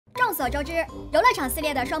众所周知，游乐场系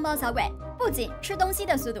列的双胞小鬼不仅吃东西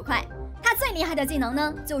的速度快，它最厉害的技能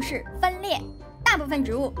呢就是分裂。大部分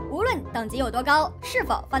植物无论等级有多高，是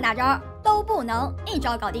否放大招，都不能一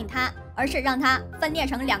招搞定它，而是让它分裂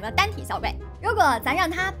成2个单体小鬼。如果咱让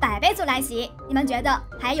它100倍速来袭，你们觉得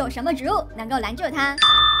还有什么植物能够拦住它？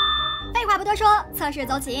废话不多说，测试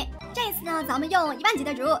走起。这一次呢，咱们用1万级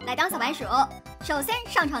的植物来当小白鼠。首先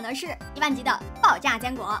上场的是1万级的爆炸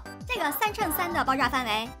坚果，这个3×3的爆炸范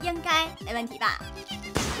围应该没问题吧？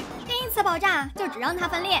第一次爆炸就只让它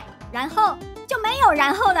分裂，然后就没有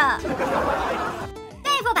然后了。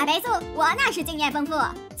对付100倍速，我那是经验丰富，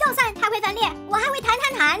就算它会分裂，我还会弹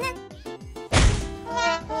呢。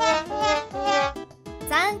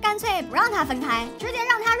咱干脆不让它分开，直接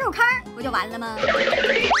让它入坑，不就完了吗？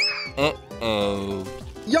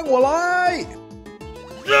让我来！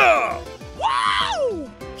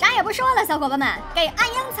啥也不说了，小伙伴们，给安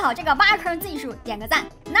樱草这个挖坑技术点个赞，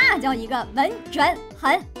那叫一个稳准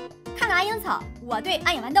狠。看了安樱草，我对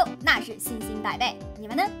暗影豌豆那是信心100倍，你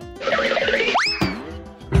们呢？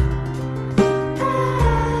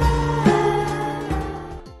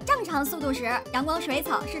正常速度时，阳光水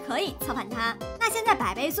草是可以操盘它，那现在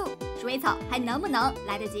100倍速，水草还能不能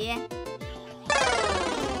来得及？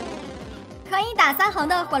可以打3横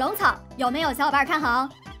的火龙草，有没有小伙伴看好？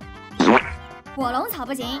火龙草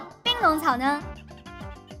不行，冰龙草呢？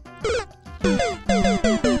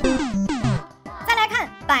再来看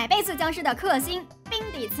100倍速僵尸的克星冰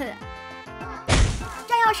底刺，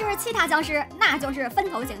这要是其他僵尸，那就是分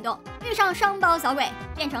头行动，遇上双胞小鬼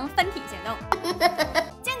变成分体行动。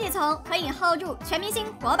荆棘丛可以 hold 住全明星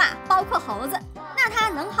火把，包括猴子，那它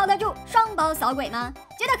能 hold 得住双胞小鬼吗？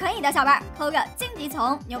觉得可以的小伙伴扣个荆棘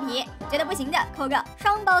丛牛皮，觉得不行的扣个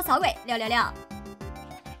双胞小鬼666。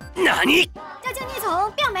哪里？这荆棘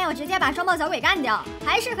丛并没有直接把双胞小鬼干掉，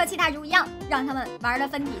还是和其他植物一样，让他们玩了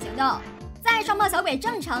分体行动。在双胞小鬼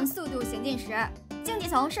正常速度行进时，荆棘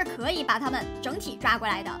丛是可以把它们整体抓过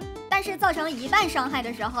来的，但是造成1半伤害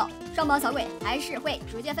的时候，双胞小鬼还是会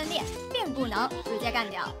直接分裂，并不能直接干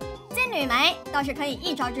掉。金缕梅倒是可以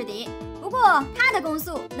一招制敌，不过它的攻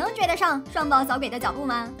速能追得上双胞小鬼的脚步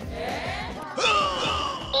吗？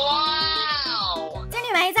金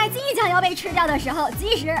缕梅在即将要被吃掉的时候，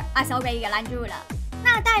及时把小鬼给拦住了。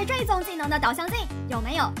那带追踪技能的导向镜有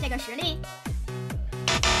没有这个实力？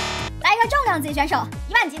来个重量级选手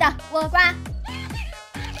，1万级的倭瓜，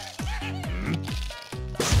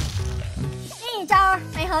一招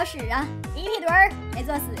没好使啊，一屁墩儿没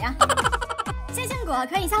作死呀。星星果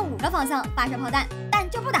可以向5个方向发射炮弹，但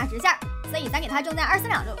就不打直线，所以咱给它种在24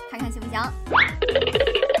两路，看看行不行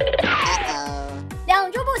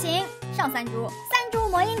？2株不行，上3株，3株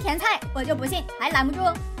魔音甜菜，我就不信还拦不住。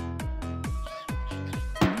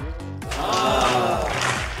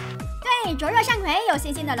对灼热山葵有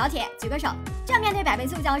信心的老铁举个手，这面对100倍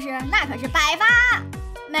速僵尸那可是百发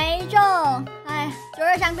没中。哎，灼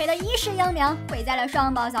热山葵的一世英名毁在了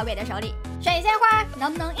双胞小鬼的手里。水仙花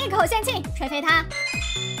能不能一口仙气吹飞它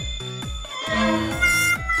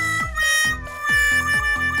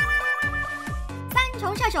？3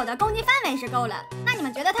重射手的攻击范围是够了，那你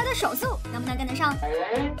们觉得他的手速能不能跟得上？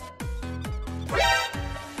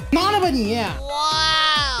妈了吧你！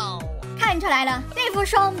哇，看出来了，对付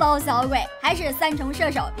双胞小鬼还是3重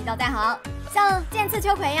射手比较在行。像剑刺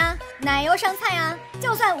秋葵呀、奶油生菜呀，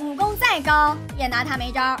就算武功再高，也拿他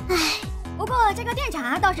没招。不过这个电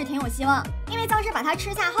闸倒是挺有希望，因为僵尸把它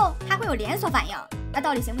吃下后，它会有连锁反应，那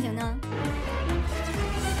到底行不行呢？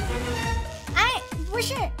哎，不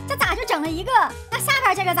是，这咋就整了一个？那下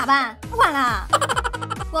边这个咋办？不管了，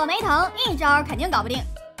火梅藤一招肯定搞不定。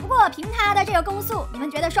不过凭他的这个攻速，你们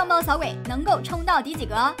觉得双胞小鬼能够冲到第几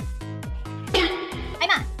格？哎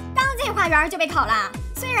呀妈，刚进花园就被烤了。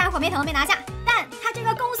虽然火梅藤没拿下，但他这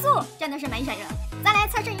个攻速真的是没谁了。咱来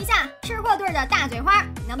测试一下吃货队的大嘴花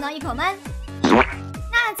能不能一口闷。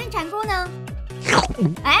那金蝉菇呢？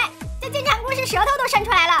哎，这金蝉菇是舌头都伸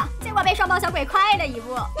出来了，结果被双胞小鬼快了一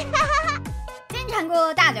步。金蝉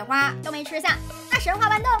菇大嘴花都没吃下，那神话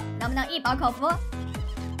豌豆能不能一饱口福？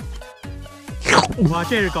哇，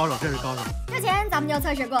这是高手，这是高手。之前咱们就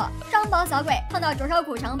测试过，双胞小鬼碰到灼烧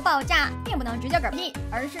苦橙爆炸，并不能直接嗝屁，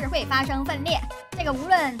而是会发生分裂。这个无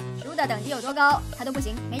论植物的等级有多高，它都不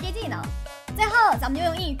行，没这技能。最后，咱们就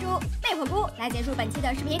用一株魅火菇来结束本期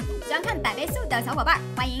的视频。喜欢看100倍速的小伙伴，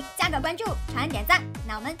欢迎加个关注、长按点赞。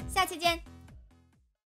那我们下期见。